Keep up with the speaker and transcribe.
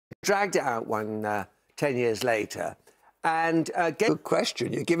Dragged it out 10 years later. And good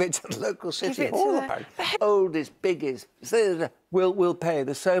question. You give it to the local city hall, apparently. Oldest, biggest, we'll pay.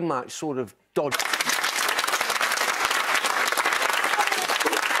 There's so much sort of dodge.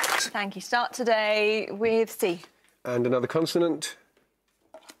 Thank you. Start today with C. And another consonant.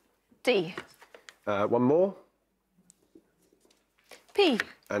 D. One more. P.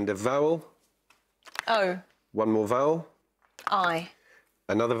 And a vowel. O. One more vowel. I.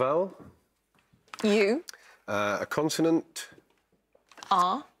 Another vowel. U. A consonant.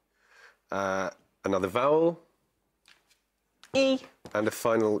 R. Another vowel. E. And a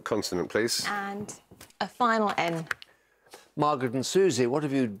final consonant, please. And a final N. Margaret and Susie, what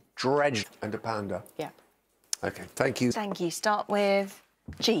have you dredged? And a pounder. Yeah. OK, thank you. Thank you. Start with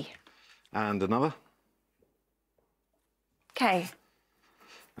G. And another. K.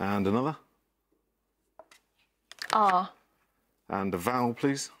 And another. R. And a vowel,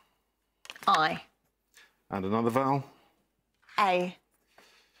 please. I. And another vowel. A.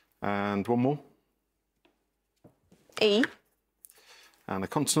 And one more. E. And a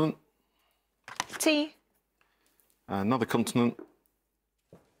consonant. T. Another consonant.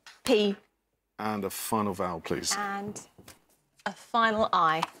 P. And a final vowel, please. And a final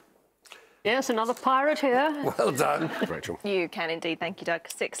I. Yes, another pirate here. Well done. Rachel. You can indeed. Thank you, Doug.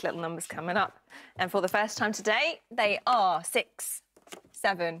 6 little numbers coming up. And for the first time today, they are 6,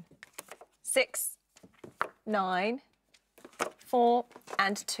 7, 6, 9, 4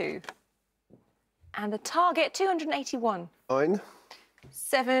 and 2. And the target, 281. 9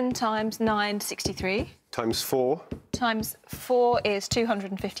 7 times 9, 63. times 4. Times 4 is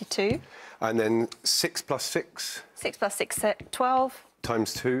 252. And then 6 plus 6. 6 plus 6, 12.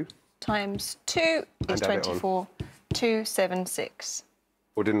 Times 2. Times 2 is And add it on. 24. 276.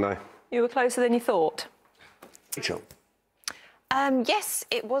 Or didn't I? You were closer than you thought. Rachel. Yes,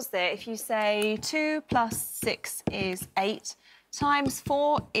 it was there. If you say 2 plus 6 is 8, times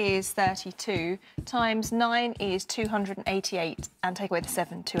 4 is 32, times 9 is 288, and take away the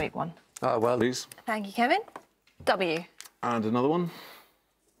 7, 281. Oh, well. Please. Thank you, Kevin. W. And another one.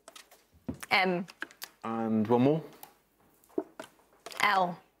 M. And one more.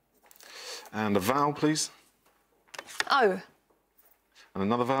 L. And a vowel, please. O. And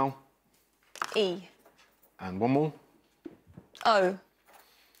another vowel. E. And one more. O.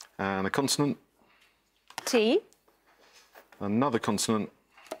 And a consonant. T. Another consonant.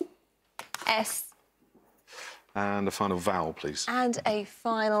 S. And a final vowel, please. And a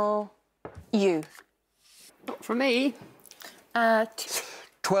final U. Not from me.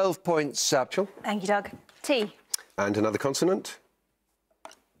 12 points, Rachel. Thank you, Doug. T. And another consonant.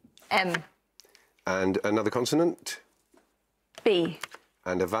 M. And another consonant. B.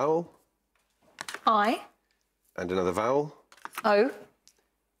 And a vowel. I. And another vowel. O.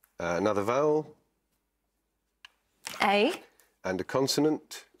 Another vowel. A. And a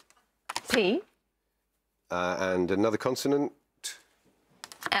consonant. P. And another consonant.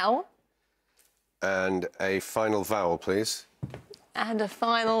 L. And a final vowel, please. And a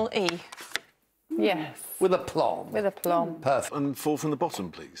final E. Yes. With aplomb. With aplomb. Perfect. And 4 from the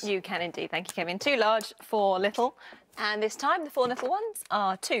bottom, please. You can indeed. Thank you, Kevin. 2 large, 4 little. And this time, the 4 little ones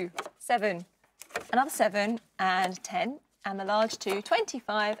are 2, 7, another 7 and 10. And the large 2,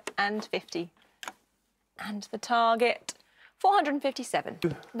 25 and 50. And the target, 457.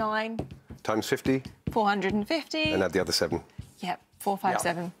 9, Times 50. 450. And add the other 7. Yep,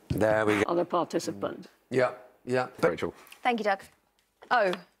 457. There we go. Other participant. Yeah, yeah. Rachel. Thank you, Doug.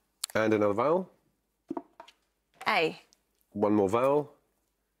 O. And another vowel. A. One more vowel.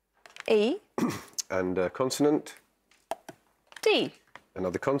 E. And a consonant. D.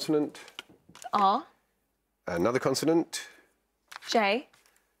 Another consonant. R. Another consonant. J.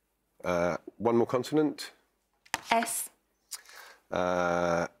 One more consonant. S.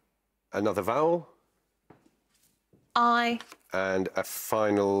 Another vowel. I. And a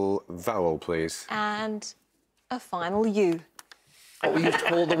final vowel, please. And a final U. What we used to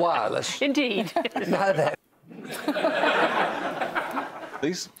call the wireless. Indeed. Now then.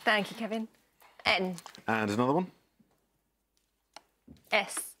 Please. Thank you, Kevin. N. And another one.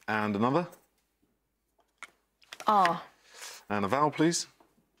 S. And another. R. And a vowel, please.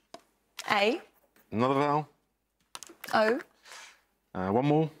 A. Another vowel. O. One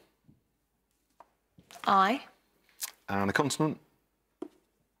more. I. And a consonant.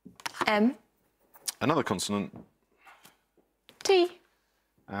 M. Another consonant. T.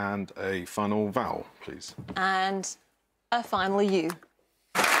 And a final vowel, please. And a final U.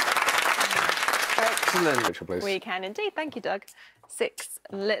 Excellent. Rachel, please. We can indeed. Thank you, Doug. 6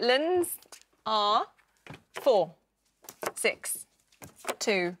 little are 4, 6,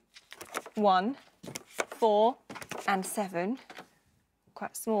 2, 1, 4 and 7.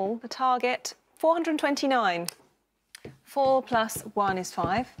 Quite small. The target, 429. 4 plus 1 is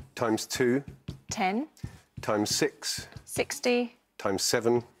 5. Times 2. 10. Times 6. 60. Times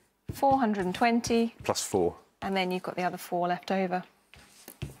 7. 420. Plus 4. And then you've got the other 4 left over.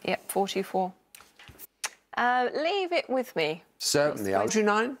 Yep, 424. Leave it with me. Certainly.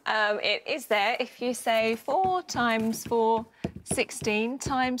 49? It is there if you say 4 times 4, 16,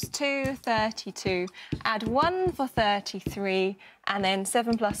 times 2, 32. Add 1 for 33, and then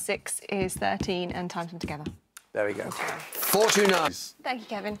 7 plus 6 is 13, and times them together. There we go. 429. Thank you,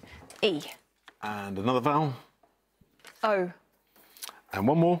 Kevin. E. And another vowel. O. And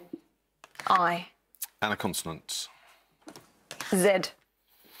one more. I. And a consonant. Z.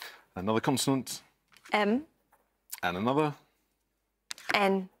 Another consonant. M. And another.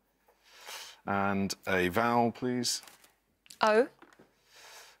 N. And a vowel, please. O.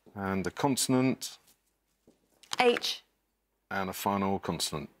 And a consonant. H. And a final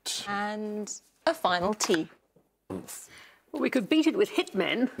consonant. And a final T. well, we could beat it with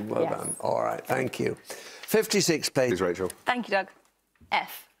hitmen. Well done. All right, thank you. 56, please. Please, Rachel. Thank you, Doug.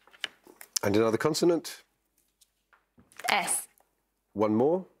 F. And another consonant. S. One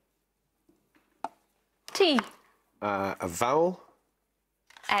more. T. A vowel.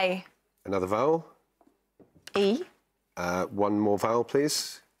 A. Another vowel. E. One more vowel,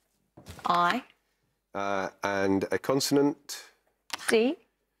 please. I. And a consonant. D.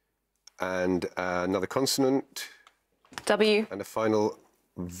 And another consonant. W. And a final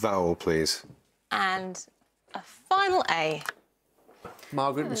vowel, please. And a final A.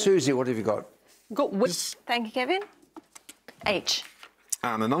 Margaret and Susie, what have you got? Got Thank you, Kevin. H.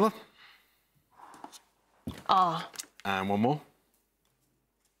 And another. R. And one more.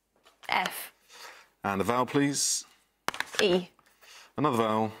 F. And a vowel, please. E. Another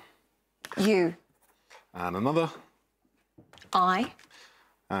vowel. U. And another. I.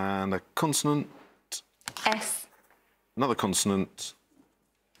 And a consonant. S. Another consonant.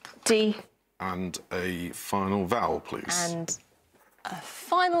 D. And a final vowel, please. And a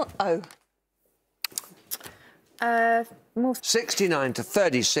final O. 69 to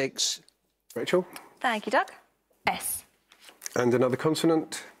 36. Rachel. Thank you, Doug. S. And another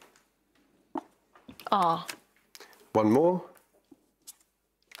consonant. R. One more.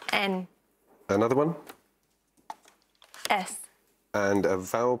 N. Another one. S. And a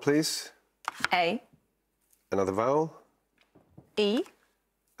vowel, please. A. Another vowel. E.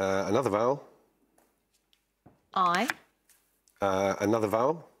 Another vowel. I. Another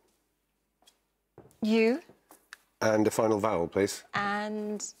vowel. U. And a final vowel, please.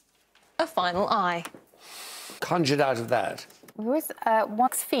 And a final I. Conjured out of that. With 1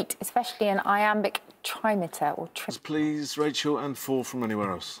 feet, especially an iambic trimeter or Please, Rachel, and 4 from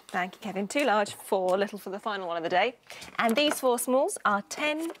anywhere else. Thank you, Kevin. 2 large, 4 little for the final one of the day. And these 4 smalls are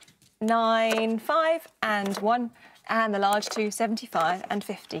 10, 9, 5 and 1. And the large 2, 75 and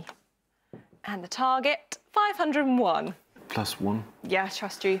 50. And the target, 501. Plus 1. Yeah, I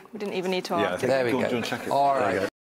trust you. We didn't even need to ask. There we Go on, go. do you want to check it? All right.